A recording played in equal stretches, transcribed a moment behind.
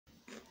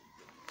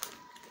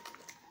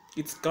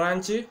It's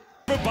crunchy.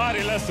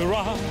 Everybody, let's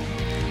rock.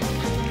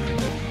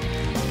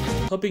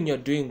 Hoping you're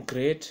doing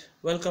great.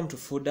 Welcome to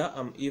Fooder.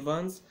 I'm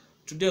Evans.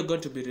 Today we're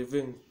going to be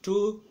reviewing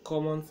 2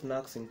 common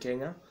snacks in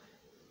Kenya.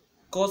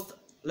 Cost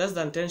less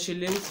than 10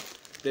 shillings.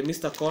 The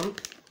Mr. Corn.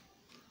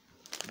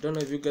 Don't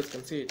know if you guys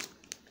can see it.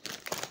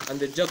 And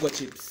the Jaguar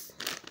chips.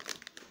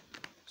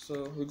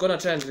 So we're gonna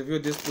try and review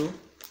these 2.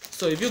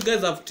 So if you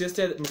guys have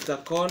tasted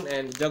Mr. Corn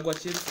and Jaguar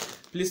chips,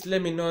 please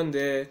let me know in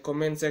the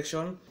comment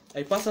section.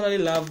 I personally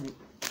love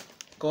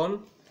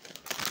corn.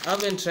 I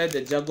haven't tried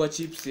the Jaguar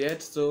chips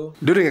yet, so...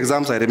 During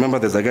exams, I remember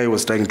there's a guy who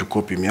was trying to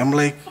copy me. I'm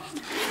like,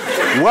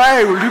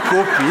 why would you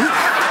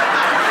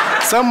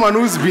copy someone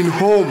who's been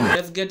home?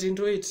 Let's get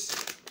into it.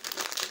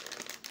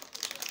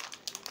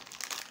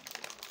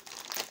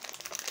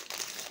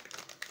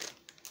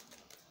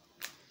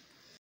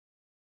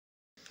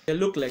 They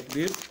look like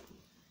this.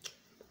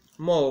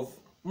 More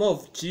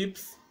of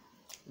chips.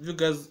 You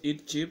guys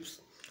eat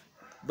chips,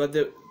 but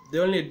the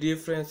only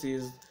difference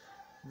is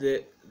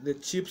the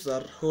chips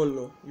are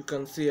hollow. You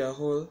can see a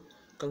hole.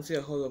 You can see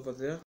a hole over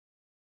there.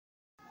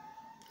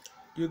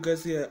 You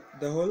guys see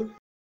the hole?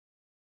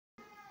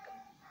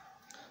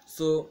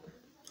 So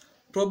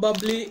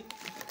probably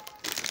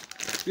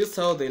this is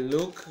how they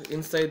look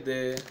inside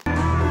the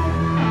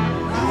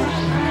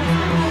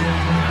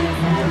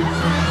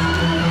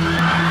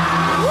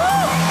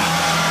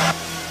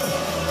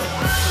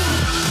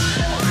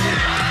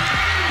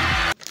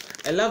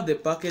I love the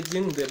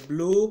packaging, the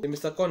blue. The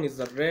Mr. Corn is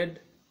the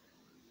red.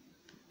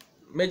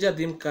 Major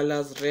theme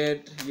colors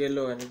red,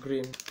 yellow and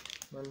green.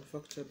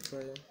 Manufactured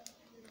by...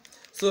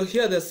 So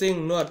here they're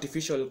saying no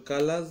artificial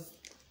colors.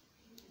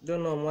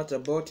 Don't know much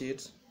about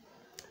it.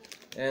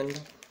 And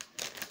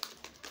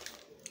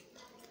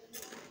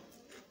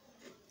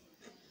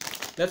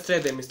let's try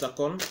the Mr.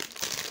 Corn.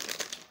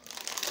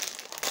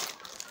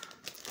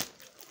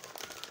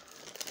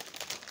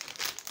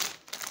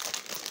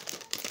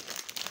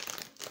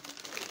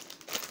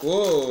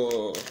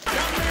 Whoa!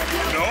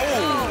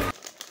 No!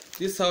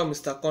 This is how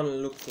Mr. Corn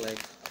looks like.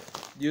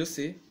 Do you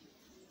see?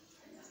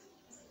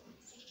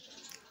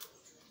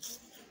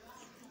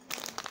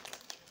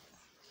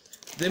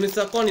 The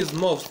Mr. Corn is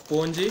more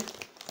spongy.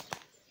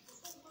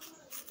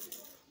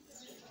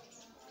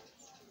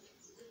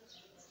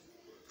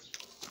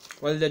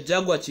 While the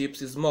Jaguar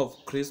chips is more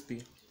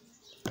crispy.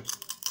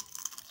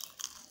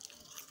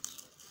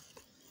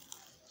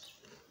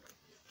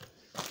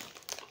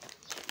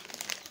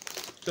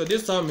 So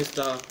this is how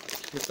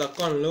Mr.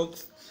 Corn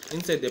looks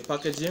inside the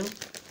packaging.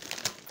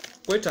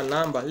 Quite a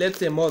number, let's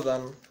say more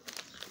than.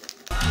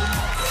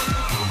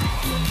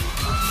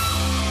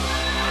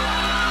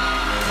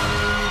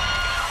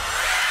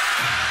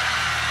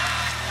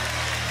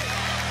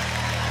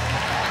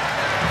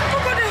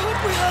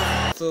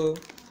 So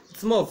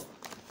it's more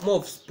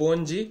of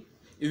spongy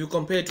if you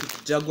compare it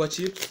with Jaguar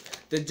chips.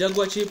 The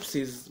Jaguar chips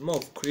is more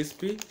of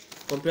crispy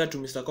compared to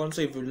Mr. Corn.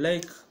 So if you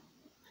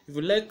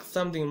like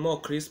something more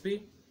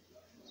crispy,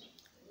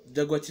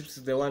 Jaguar chips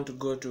is the one to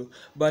go to.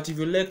 But if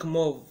you like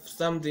more of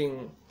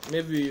something,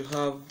 maybe you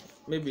have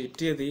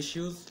teeth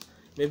issues,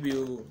 maybe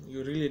you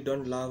really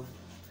don't love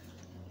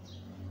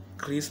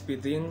crispy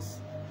things,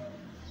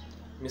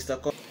 Mr.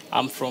 Corn.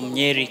 I'm from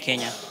Nyeri,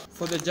 Kenya.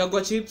 For the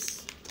Jaguar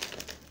chips,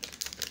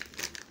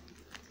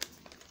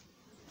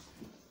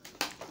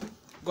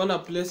 gonna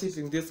place it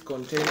in this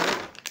container.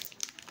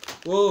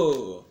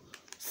 Whoa,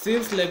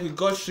 seems like we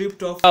got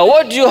stripped off.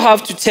 What do you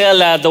have to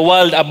tell the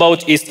world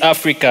about East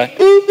Africa?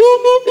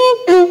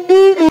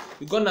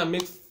 We're gonna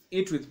mix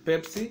it with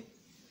Pepsi.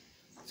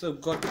 So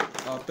we've got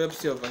our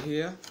Pepsi over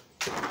here.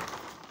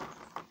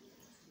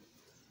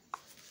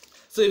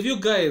 So if you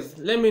guys,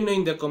 let me know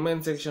in the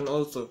comment section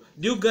also,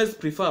 do you guys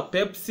prefer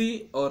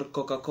Pepsi or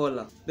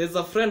Coca-Cola? There's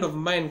a friend of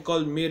mine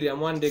called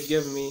Miriam, one day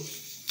gave me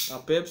a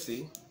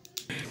Pepsi.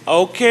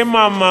 Okay,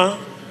 mama.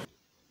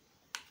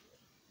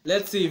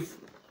 Let's see if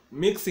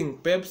mixing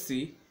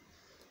Pepsi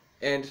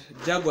and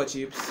Jaguar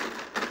chips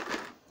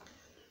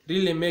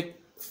really makes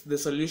the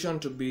solution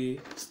to be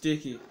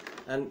sticky,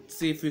 and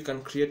see if we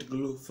can create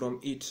glue from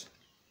it.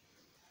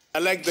 I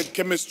like the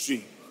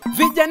chemistry.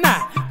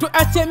 Vijana to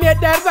achemia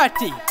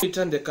darvati. Let me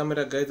turn the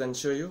camera, guys, and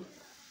show you.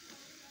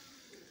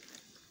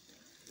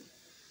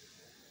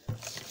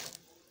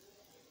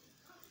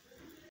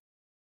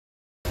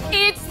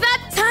 It's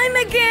that time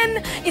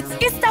again. It's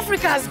East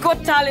Africa's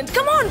Got Talent.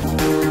 Come on.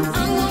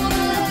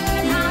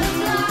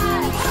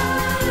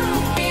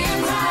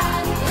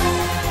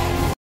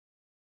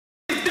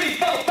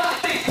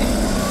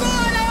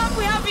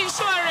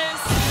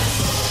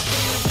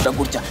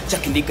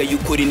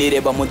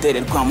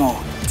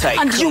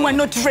 And you are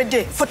not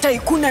ready for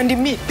Tycoon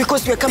and me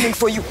because we are coming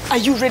for you. Are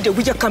you ready?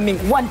 We are coming.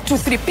 1, 2,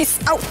 3, peace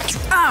out.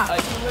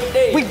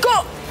 We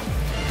go.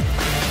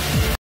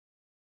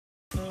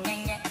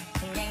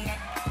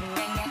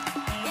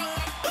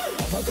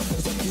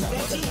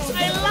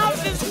 I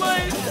love this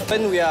one.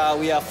 When we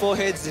are 4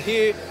 heads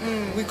here,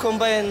 we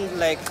combine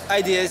like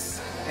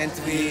ideas and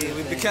we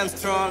become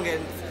strong,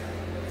 and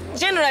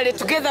Generally,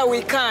 together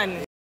we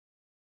can.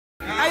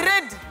 Are you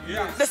ready?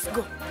 Yeah. Let's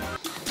go.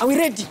 Are we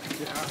ready?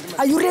 Yeah.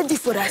 Are you ready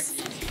for us?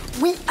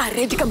 We are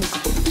ready. Come on.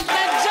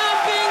 The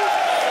jumping,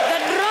 the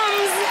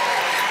drums,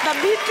 the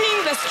beating,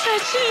 the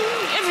stretching,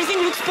 everything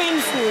looks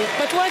painful,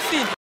 but worth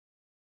it.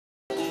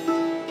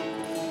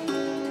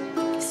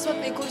 This is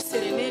what they call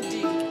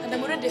serenading, and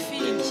I'm already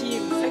feeling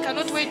him. I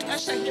cannot wait to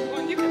usher him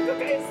on. You can go,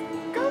 guys.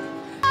 Come.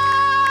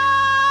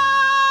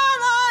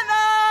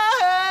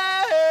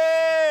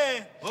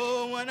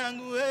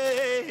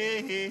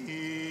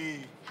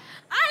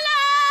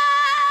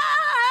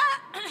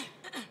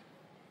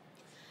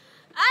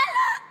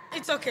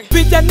 It's okay.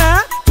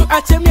 Vijana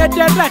tuache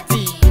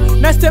miadarati,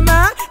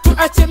 nasema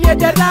tuache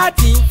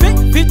miadarati.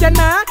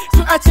 Vijana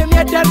tuache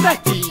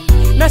miadarati,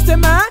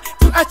 nasema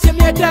tuache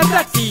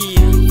miadarati.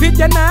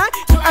 Vijana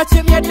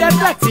tuache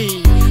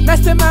miadarati,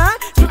 nasema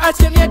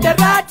tuache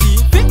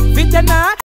miadarati. Vijana